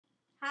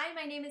Hi,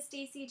 my name is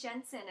Stacy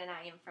Jensen and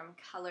I am from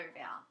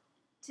Colorville.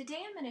 Today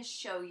I'm going to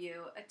show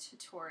you a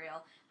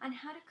tutorial on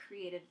how to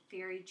create a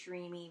very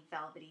dreamy,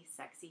 velvety,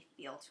 sexy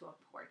feel to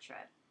a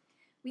portrait.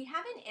 We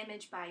have an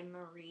image by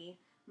Marie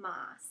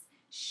Moss.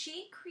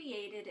 She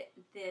created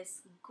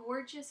this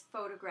gorgeous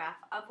photograph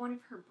of one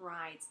of her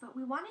brides, but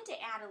we wanted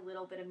to add a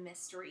little bit of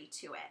mystery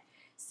to it.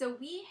 So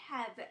we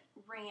have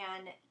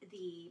ran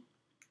the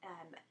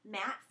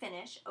matte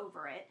finish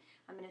over it.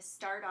 I'm going to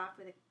start off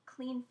with a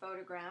clean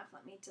photograph.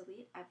 Let me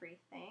delete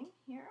everything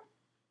here.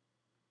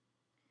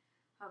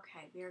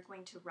 Okay, we are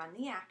going to run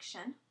the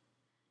action.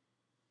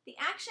 The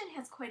action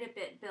has quite a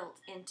bit built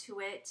into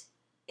it.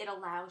 It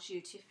allows you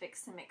to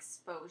fix some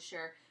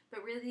exposure,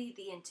 but really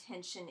the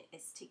intention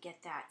is to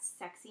get that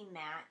sexy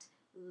matte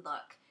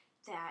look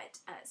that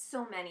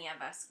so many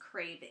of us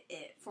crave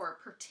it for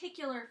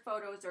particular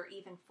photos or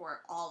even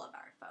for all of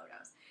our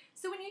photos.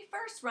 So when you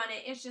first run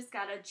it, it's just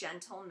got a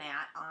gentle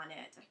matte on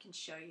it. I can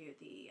show you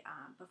the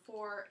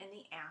before and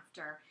the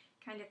after.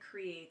 Kind of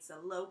creates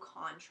a low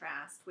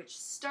contrast, which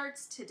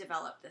starts to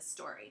develop the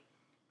story.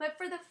 But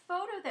for the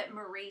photo that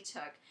Marie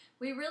took,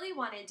 we really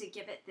wanted to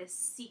give it this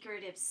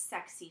secretive,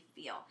 sexy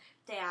feel,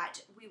 that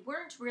we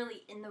weren't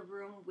really in the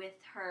room with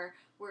her.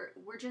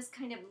 We're just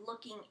kind of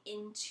looking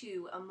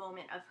into a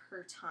moment of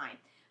her time.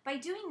 By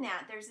doing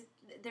that,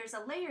 there's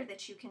a layer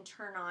that you can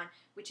turn on,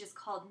 which is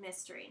called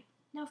mystery.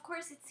 Now, of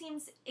course, it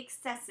seems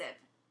excessive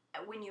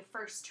when you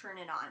first turn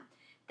it on.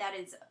 That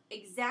is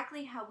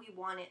exactly how we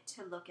want it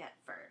to look at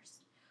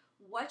first.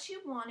 What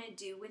you want to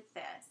do with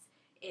this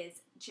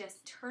is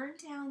just turn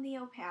down the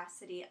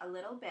opacity a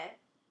little bit.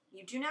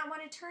 You do not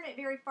want to turn it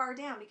very far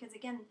down because,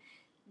 again,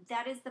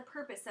 that is the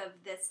purpose of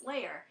this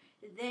layer.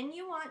 Then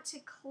you want to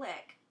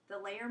click the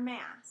layer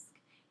mask,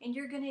 and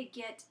you're going to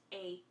get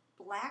a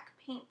black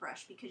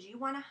paintbrush because you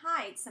want to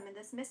hide some of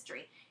this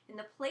mystery. And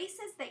the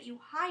places that you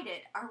hide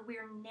it are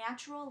where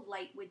natural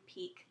light would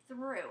peek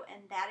through,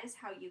 and that is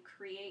how you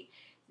create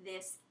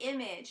this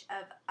image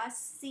of us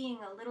seeing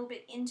a little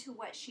bit into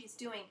what she's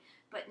doing,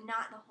 but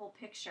not the whole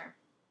picture.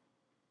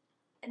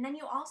 And then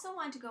you also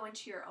want to go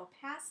into your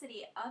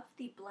opacity of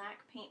the black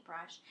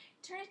paintbrush,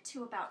 turn it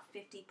to about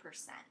 50%.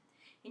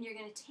 And you're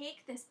going to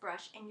take this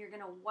brush and you're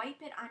going to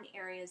wipe it on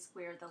areas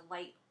where the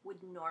light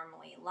would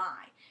normally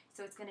lie.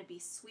 So it's going to be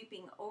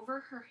sweeping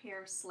over her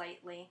hair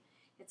slightly.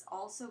 It's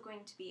also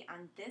going to be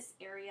on this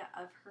area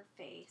of her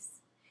face.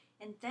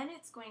 And then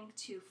it's going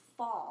to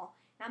fall.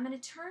 Now I'm going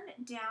to turn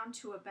it down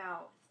to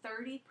about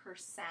 30%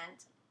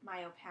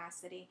 my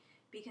opacity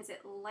because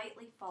it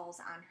lightly falls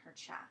on her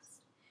chest.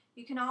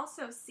 You can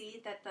also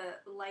see that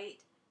the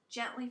light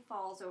gently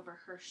falls over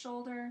her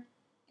shoulder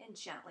and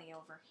gently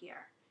over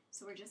here.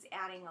 So we're just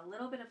adding a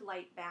little bit of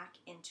light back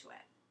into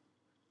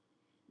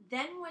it.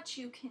 Then what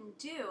you can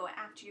do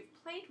after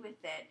you've played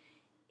with it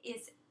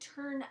is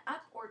turn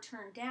up or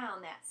turn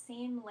down that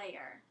same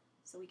layer.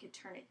 So we could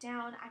turn it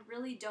down. I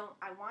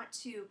want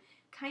to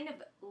kind of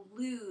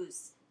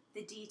lose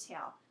the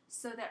detail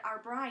so that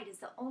our bride is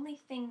the only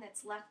thing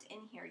that's left in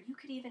here. You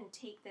could even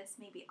take this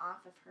maybe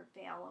off of her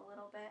veil a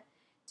little bit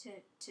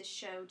to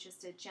show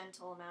just a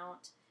gentle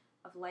amount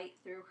of light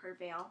through her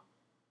veil.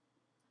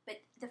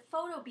 But the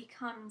photo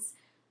becomes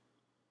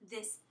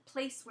this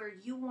place where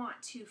you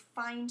want to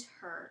find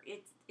her.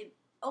 It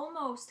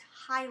almost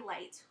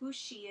highlights who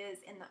she is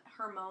in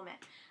her moment.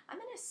 I'm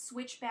going to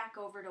switch back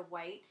over to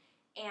white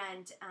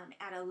and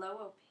at a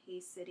low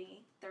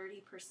opacity,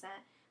 30%, I'm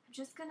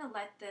just going to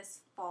let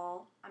this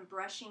fall. I'm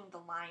brushing the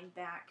line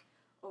back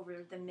over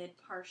the mid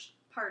part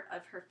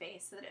of her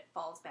face so that it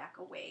falls back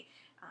away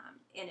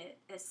in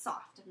a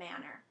soft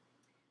manner.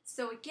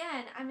 So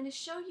again, I'm going to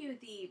show you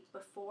the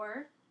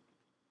before.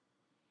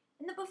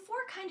 And the before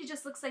kind of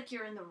just looks like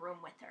you're in the room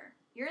with her.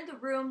 You're in the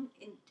room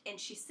and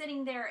she's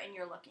sitting there and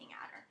you're looking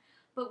at her.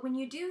 But when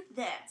you do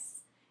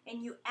this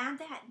and you add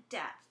that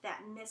depth,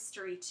 that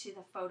mystery to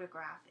the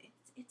photograph,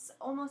 it's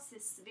almost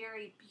this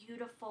very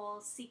beautiful,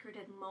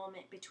 secretive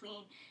moment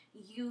between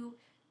you,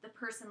 the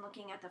person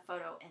looking at the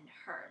photo, and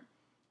her.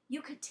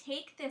 You could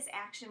take this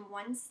action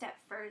one step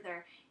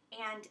further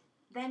and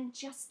then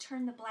just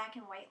turn the black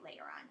and white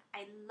layer on.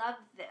 I love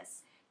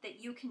this,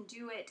 that you can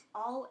do it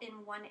all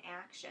in one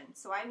action.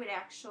 So I would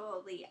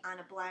actually, on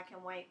a black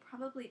and white,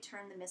 probably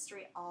turn the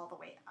mystery all the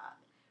way up,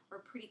 or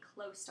pretty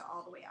close to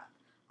all the way up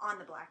on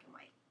the black and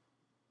white,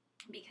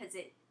 because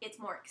it's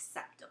more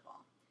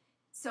acceptable.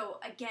 So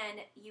again,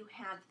 you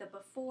have the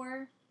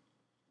before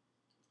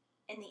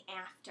and the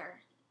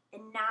after.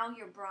 And now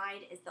your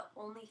bride is the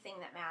only thing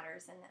that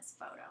matters in this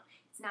photo.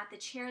 It's not the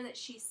chair that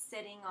she's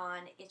sitting on,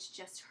 it's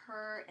just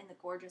her and the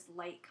gorgeous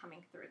light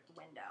coming through the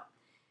window.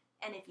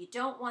 And if you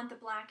don't want the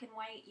black and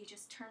white, you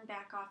just turn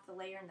back off the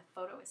layer and the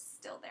photo is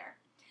still there.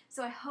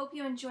 So I hope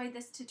you enjoyed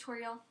this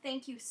tutorial.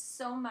 Thank you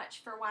so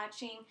much for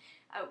watching.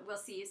 We'll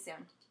see you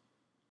soon.